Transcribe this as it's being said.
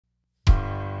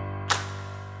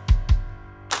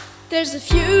There's a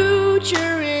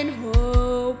future in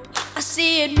hope. I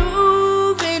see it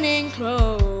moving in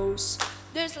close.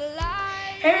 There's a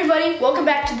light. Hey everybody, welcome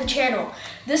back to the channel.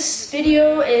 This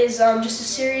video is just a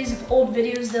series of old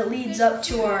videos that leads up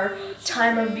to our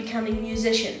time of becoming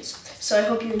musicians. So I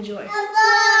hope you enjoy.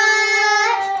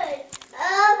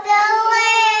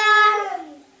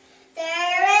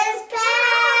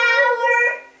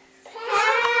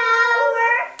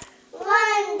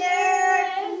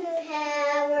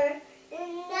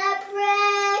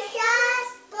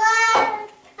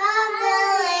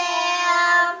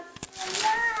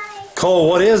 Cole,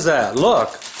 what is that? Look.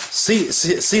 See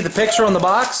the picture on the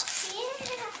box? Yeah.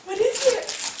 What is it?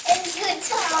 It's a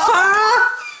guitar. Ah!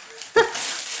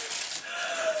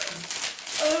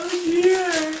 Oh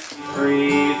dear.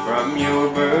 Free from your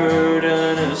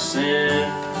burden of sin.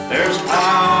 There's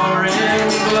power in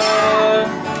the blood.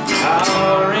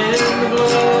 Power in the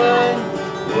blood.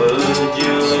 Would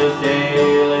you lift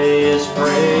daily his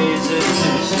praises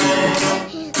to sing?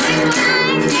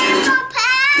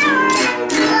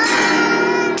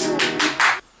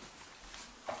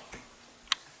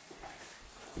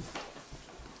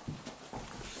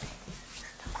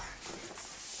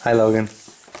 Hi, Logan.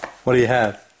 What do you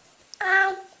have?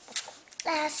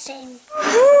 Lasting.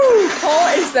 Woo! Cole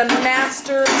is the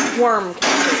master worm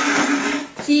catcher.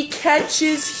 He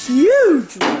catches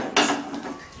huge ones.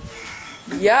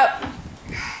 Yep.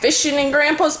 Fishing in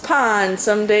Grandpa's pond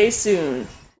someday soon.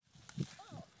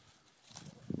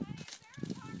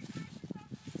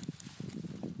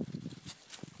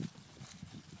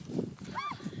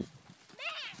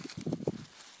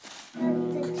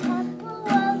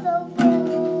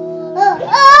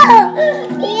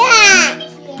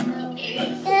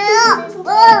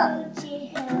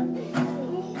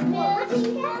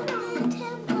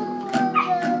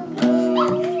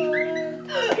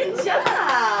 Good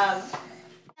job.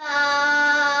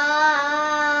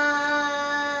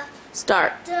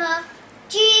 Start.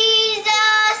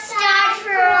 Jesus died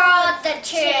for all the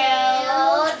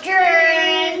children.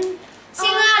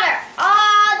 Sing louder.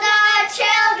 All the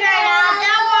children of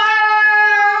the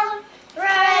world.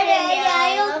 Red and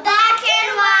yellow, black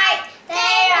and white.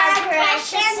 They are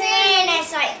precious in His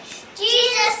sight.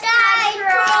 Jesus died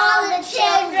for all the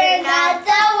children of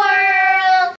the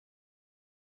world.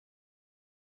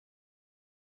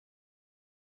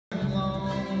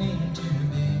 Longing to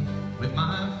be with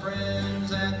my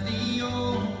friends at the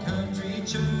old country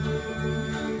church.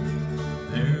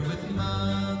 There with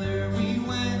Mother we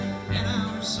went, and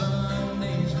our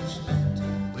Sundays were spent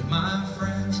with my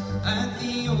friends at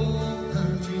the old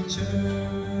country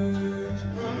church.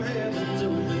 From heaven's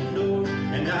open door,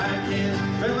 and I can't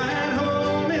feel at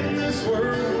home in this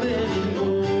world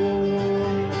anymore.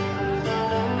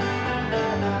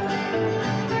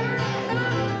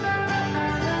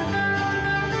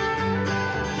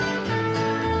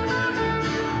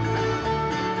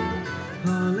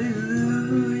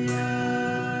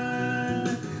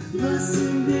 Hallelujah,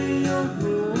 blessed be your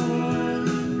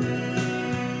holy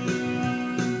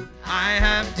name. I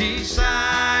have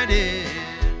decided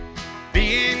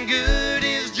being good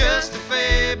is just a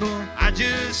fable. I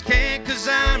just can't 'cause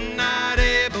I'm not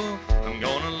able. I'm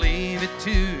gonna leave it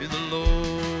to the Lord.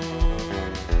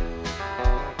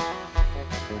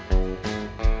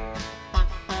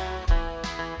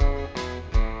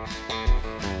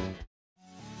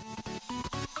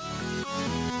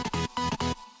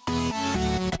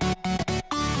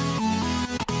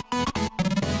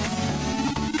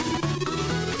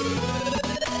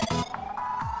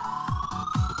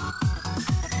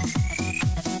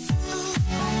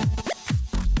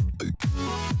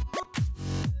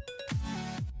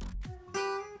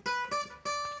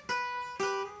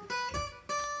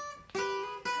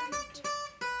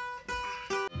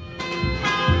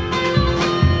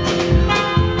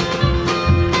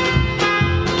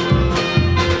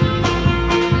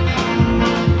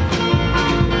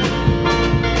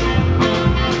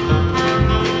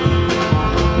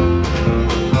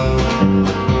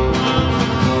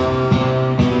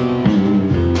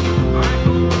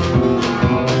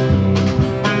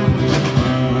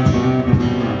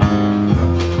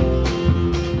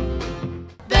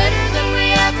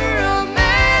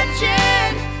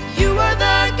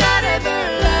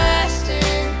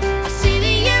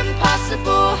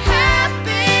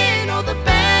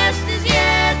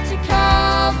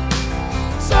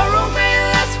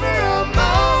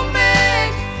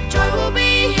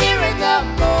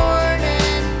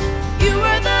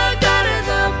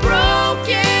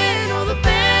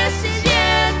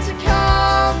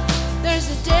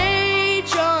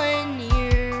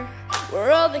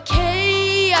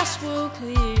 chaos will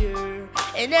clear,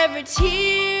 and every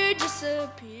tear just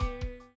disappear.